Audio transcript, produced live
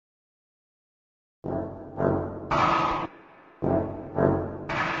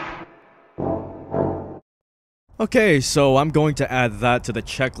Okay, so I'm going to add that to the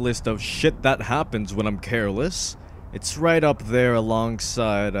checklist of shit that happens when I'm careless. It's right up there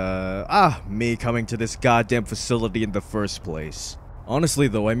alongside, me coming to this goddamn facility in the first place. Honestly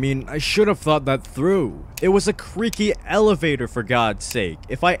though, I mean, I should have thought that through. It was a creaky elevator, for God's sake.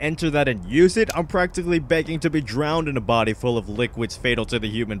 If I enter that and use it, I'm practically begging to be drowned in a body full of liquids fatal to the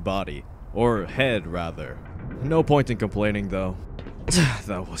human body. Or head, rather. No point in complaining though.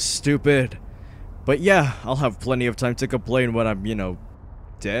 That was stupid. But yeah, I'll have plenty of time to complain when I'm,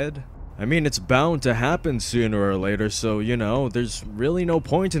 dead. I mean, it's bound to happen sooner or later, so, there's really no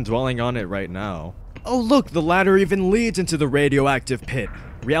point in dwelling on it right now. Oh look, the ladder even leads into the radioactive pit.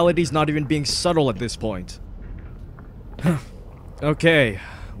 Reality's not even being subtle at this point. Okay,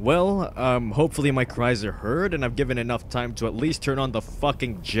 well, hopefully my cries are heard and I've given enough time to at least turn on the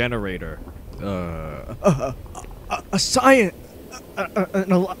fucking generator. A science!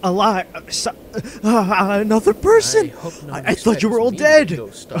 Another person? I thought you were all dead.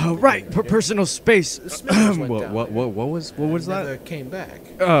 Right, personal space. What was that? Never came back.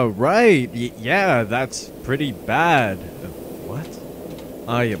 Right. Yeah, that's pretty bad. What?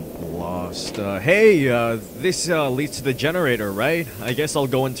 I am lost. Hey, this leads to the generator, right? I guess I'll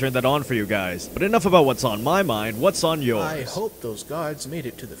go and turn that on for you guys. But enough about what's on my mind. What's on yours? I hope those guards made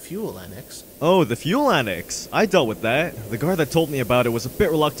it to the fuel annex. Oh, the fuel annex. I dealt with that. The guard that told me about it was a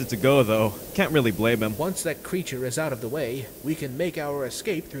bit reluctant to go, though. Can't really blame him. Once that creature is out of the way, we can make our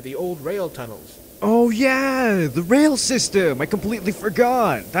escape through the old rail tunnels. Oh yeah, the rail system. I completely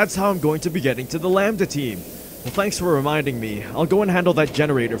forgot. That's how I'm going to be getting to the Lambda team. Well, thanks for reminding me. I'll go and handle that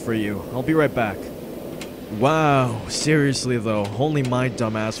generator for you. I'll be right back. Wow, seriously though, only my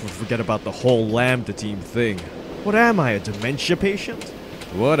dumbass would forget about the whole Lambda team thing. What am I, a dementia patient?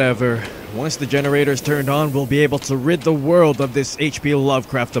 Whatever. Once the generator's turned on, we'll be able to rid the world of this H.P.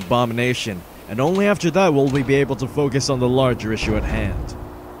 Lovecraft abomination. And only after that will we be able to focus on the larger issue at hand.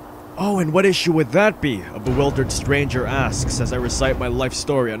 Oh, and what issue would that be? A bewildered stranger asks as I recite my life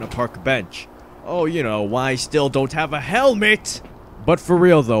story on a park bench. Oh, why I still don't have a helmet! But for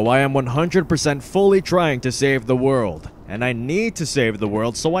real though, I am 100% fully trying to save the world. And I need to save the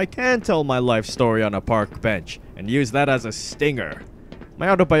world so I can tell my life story on a park bench and use that as a stinger. My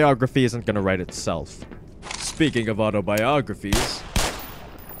autobiography isn't gonna write itself. Speaking of autobiographies,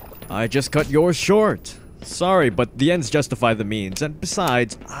 I just cut yours short. Sorry, but the ends justify the means, and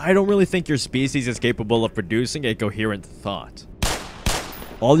besides, I don't really think your species is capable of producing a coherent thought.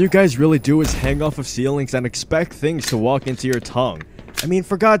 All you guys really do is hang off of ceilings and expect things to walk into your tongue. I mean,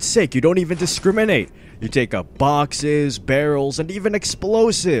 for God's sake, you don't even discriminate. You take up boxes, barrels, and even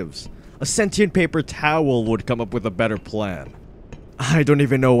explosives. A sentient paper towel would come up with a better plan. I don't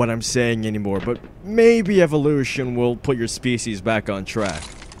even know what I'm saying anymore, but maybe evolution will put your species back on track.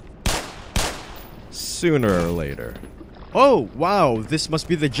 Sooner or later. Oh, wow, this must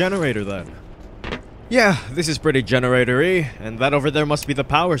be the generator then. Yeah, this is pretty generator-y, and that over there must be the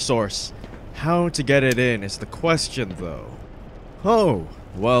power source. How to get it in is the question, though. Oh,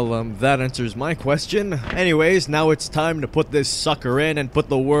 well, that answers my question. Anyways, now it's time to put this sucker in and put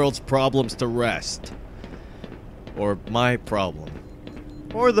the world's problems to rest. Or my problem.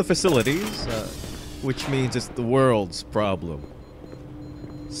 Or the facilities, which means it's the world's problem.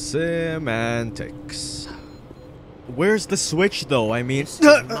 Semantics. Where's the switch, though? I mean... This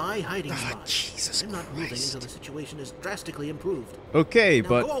is my hiding spot. Jesus I'm not moving until the situation is drastically improved. Okay, now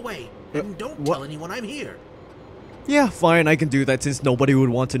but... go away, and don't tell anyone I'm here. Yeah, fine, I can do that since nobody would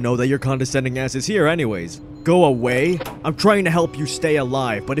want to know that your condescending ass is here anyways. Go away? I'm trying to help you stay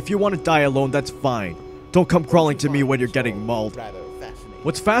alive, but if you want to die alone, that's fine. Don't come crawling to me when you're getting mauled.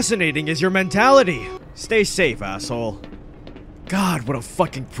 What's fascinating is your mentality. Stay safe, asshole. God, what a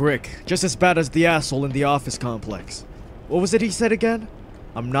fucking prick. Just as bad as the asshole in the office complex. What was it he said again?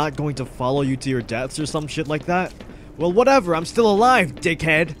 I'm not going to follow you to your deaths or some shit like that? Well, whatever, I'm still alive,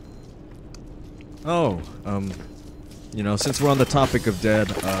 dickhead. Oh, since we're on the topic of dead,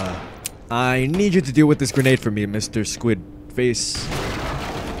 I need you to deal with this grenade for me, Mr. Squid Face.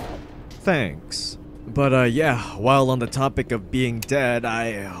 Thanks. But, yeah, while on the topic of being dead,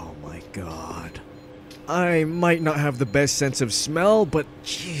 oh my god. I might not have the best sense of smell, but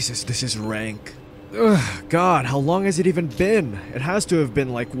Jesus, this is rank. Ugh, God, how long has it even been? It has to have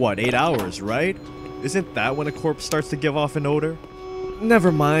been like, what, 8 hours, right? Isn't that when a corpse starts to give off an odor?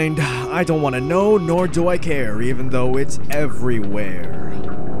 Never mind, I don't want to know, nor do I care, even though it's everywhere.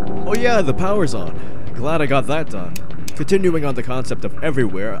 Oh yeah, the power's on. Glad I got that done. Continuing on the concept of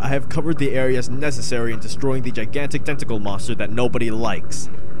everywhere, I have covered the areas necessary in destroying the gigantic tentacle monster that nobody likes.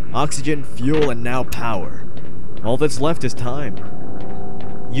 Oxygen, fuel, and now power. All that's left is time.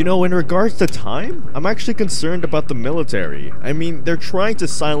 You know, in regards to time, I'm actually concerned about the military. I mean, they're trying to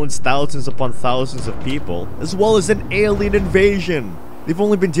silence thousands upon thousands of people, as well as an alien invasion. They've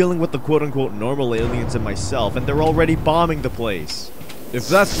only been dealing with the quote-unquote normal aliens and myself, and they're already bombing the place. If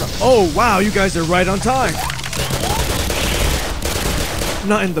that's not— oh wow, you guys are right on time!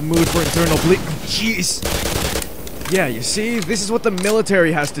 Not in the mood for internal bleed— jeez! Yeah, you see, this is what the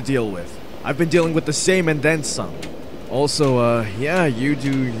military has to deal with. I've been dealing with the same and then some. Also, yeah, you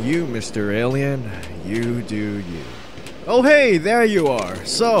do you, Mr. Alien. You do you. Oh hey, there you are.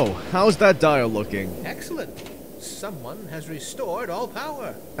 So, how's that dial looking? Excellent. Someone has restored all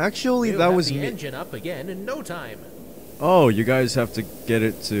power. Actually, that was me. We'll have the engine up again in no time. Oh, you guys have to get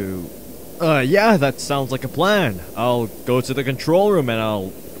it to... yeah, that sounds like a plan. I'll go to the control room and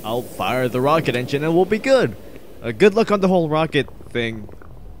I'll fire the rocket engine and we'll be good. Good luck on the whole rocket thing.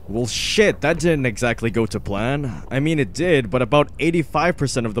 Well, shit, that didn't exactly go to plan. I mean, it did, but about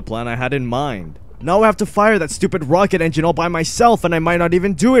 85% of the plan I had in mind. Now I have to fire that stupid rocket engine all by myself and I might not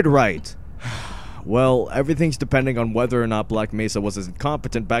even do it right. Well, everything's depending on whether or not Black Mesa was as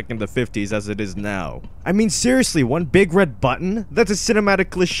incompetent back in the 50s as it is now. I mean, seriously, one big red button? That's a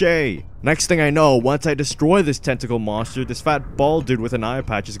cinematic cliche. Next thing I know, once I destroy this tentacle monster, this fat bald dude with an eye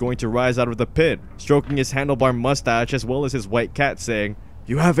patch is going to rise out of the pit, stroking his handlebar mustache as well as his white cat saying,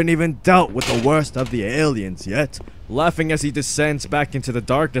 "You haven't even dealt with the worst of the aliens yet," laughing as he descends back into the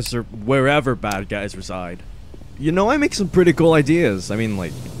darkness or wherever bad guys reside. You know, I make some pretty cool ideas. I mean,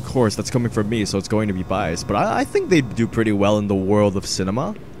 like, of course, that's coming from me, so it's going to be biased, but I think they'd do pretty well in the world of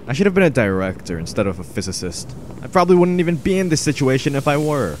cinema. I should have been a director instead of a physicist. I probably wouldn't even be in this situation if I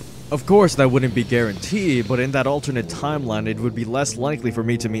were. Of course, that wouldn't be guaranteed, but in that alternate timeline, it would be less likely for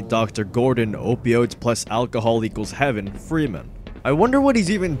me to meet Dr. Gordon, opioids plus alcohol equals heaven, Freeman. I wonder what he's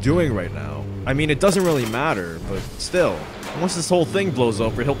even doing right now. I mean, it doesn't really matter, but still. Once this whole thing blows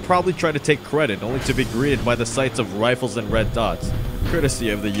over, he'll probably try to take credit, only to be greeted by the sights of rifles and red dots,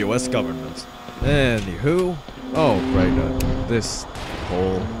 courtesy of the US government. Anywho, oh, right, this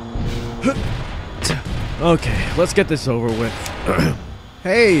hole. Okay, let's get this over with.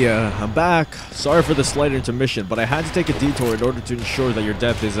 Hey, I'm back. Sorry for the slight intermission, but I had to take a detour in order to ensure that your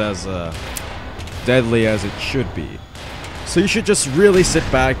death is as, deadly as it should be. So you should just really sit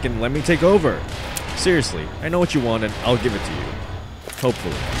back and let me take over. Seriously, I know what you want and I'll give it to you.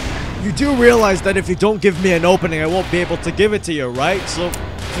 Hopefully. You do realize that if you don't give me an opening, I won't be able to give it to you, right? So,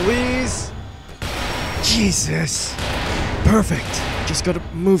 please? Jesus. Perfect. Just gotta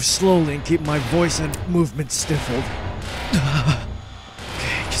move slowly and keep my voice and movement stifled.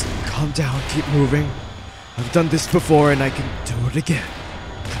 Okay, just calm down, keep moving. I've done this before and I can do it again.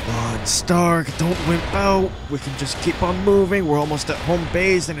 Come on, Stark, don't wimp out. We can just keep on moving. We're almost at home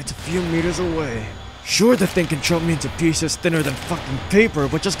base and it's a few meters away. Sure, the thing can chop me into pieces thinner than fucking paper,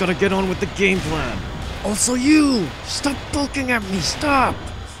 but just gotta get on with the game plan. Also you! Stop poking at me, stop!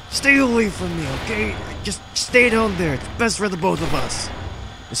 Stay away from me, okay? Just stay down there, it's best for the both of us.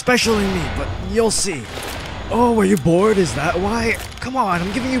 Especially me, but you'll see. Oh, are you bored? Is that why? Come on,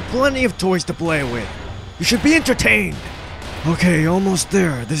 I'm giving you plenty of toys to play with. You should be entertained. Okay, almost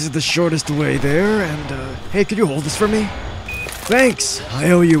there. This is the shortest way there, and hey, could you hold this for me? Thanks, I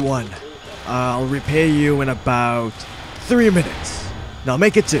owe you one. I'll repay you in about 3 minutes. Now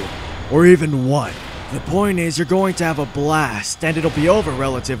make it 2, or even 1. The point is, you're going to have a blast, and it'll be over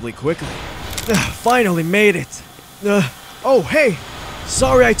relatively quickly. Finally made it. Oh, hey!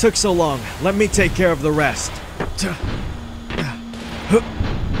 Sorry I took so long. Let me take care of the rest.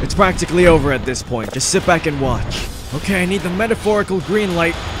 It's practically over at this point. Just sit back and watch. Okay, I need the metaphorical green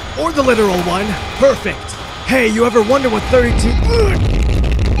light, or the literal one. Perfect! Hey, you ever wonder what 32...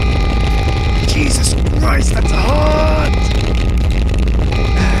 Jesus Christ, that's hot!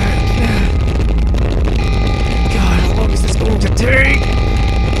 God, how long is this going to take?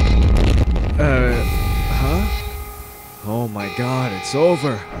 Oh my god, it's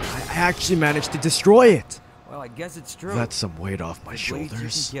over. I actually managed to destroy it. Well, I guess it's true. That's some weight off my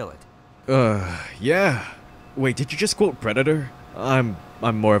shoulders. You can kill it. Yeah. Wait, did you just quote Predator? I'm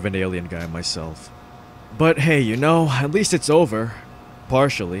more of an alien guy myself. But hey, you know, at least it's over.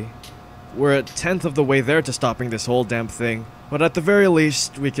 Partially. We're a 10th of the way there to stopping this whole damn thing. But at the very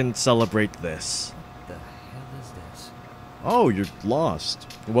least, we can celebrate this. What the hell is this? Oh, you're lost.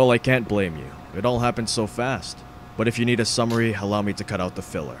 Well, I can't blame you. It all happened so fast. But if you need a summary, allow me to cut out the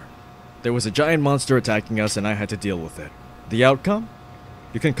filler. There was a giant monster attacking us and I had to deal with it. The outcome?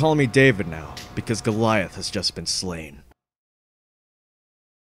 You can call me David now, because Goliath has just been slain.